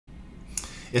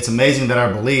it's amazing that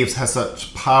our beliefs have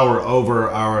such power over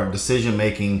our decision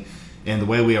making and the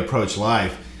way we approach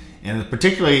life, and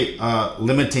particularly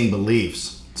limiting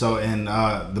beliefs. So in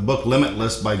the book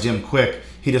Limitless by Jim Quick,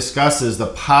 he discusses the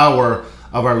power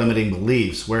of our limiting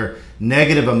beliefs, where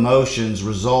negative emotions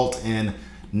result in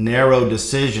narrow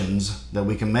decisions that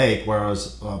we can make,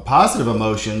 whereas positive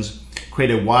emotions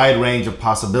create a wide range of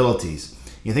possibilities.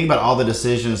 You think about all the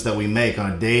decisions that we make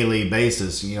on a daily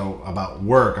basis, about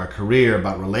work, our career,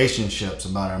 about relationships,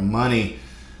 about our money,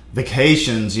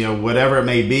 vacations, whatever it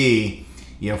may be.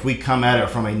 If we come at it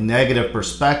from a negative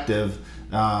perspective,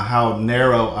 how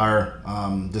narrow our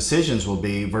decisions will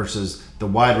be versus the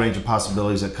wide range of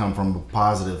possibilities that come from a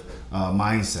positive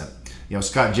mindset.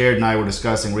 Scott, Jared, and I were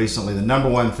discussing recently the number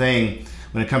one thing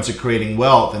when it comes to creating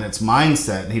wealth, and it's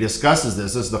mindset. And he discusses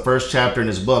this. This is the first chapter in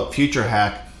his book, Future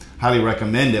Hack. Highly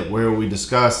recommend it, where we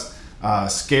discuss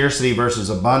scarcity versus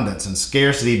abundance, and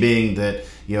scarcity being that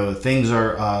things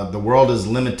are the world is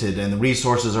limited and the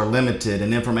resources are limited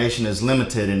and information is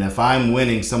limited, and if I'm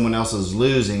winning, someone else is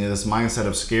losing. This mindset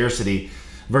of scarcity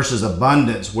versus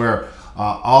abundance, where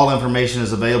all information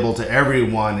is available to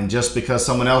everyone, and just because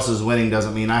someone else is winning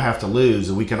doesn't mean I have to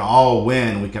lose. We can all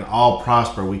win, we can all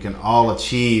prosper, we can all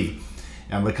achieve,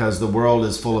 and because the world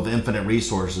is full of infinite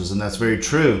resources, and that's very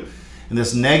true. And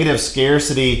this negative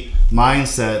scarcity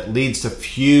mindset leads to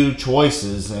few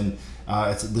choices, and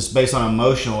it's this based on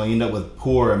emotional. You end up with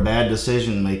poor and bad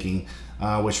decision making,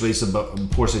 which leads to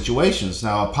poor situations.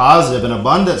 Now, a positive and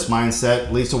abundance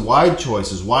mindset leads to wide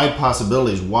choices, wide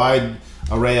possibilities, wide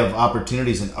array of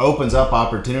opportunities, and opens up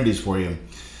opportunities for you.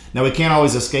 Now, we can't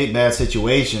always escape bad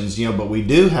situations, but we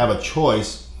do have a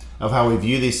choice of how we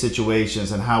view these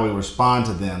situations and how we respond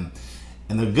to them.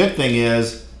 And the good thing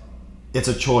is, it's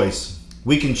a choice.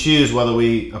 We can choose whether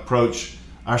we approach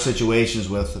our situations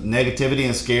with negativity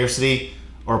and scarcity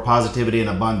or positivity and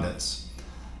abundance.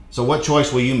 So what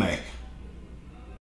choice will you make?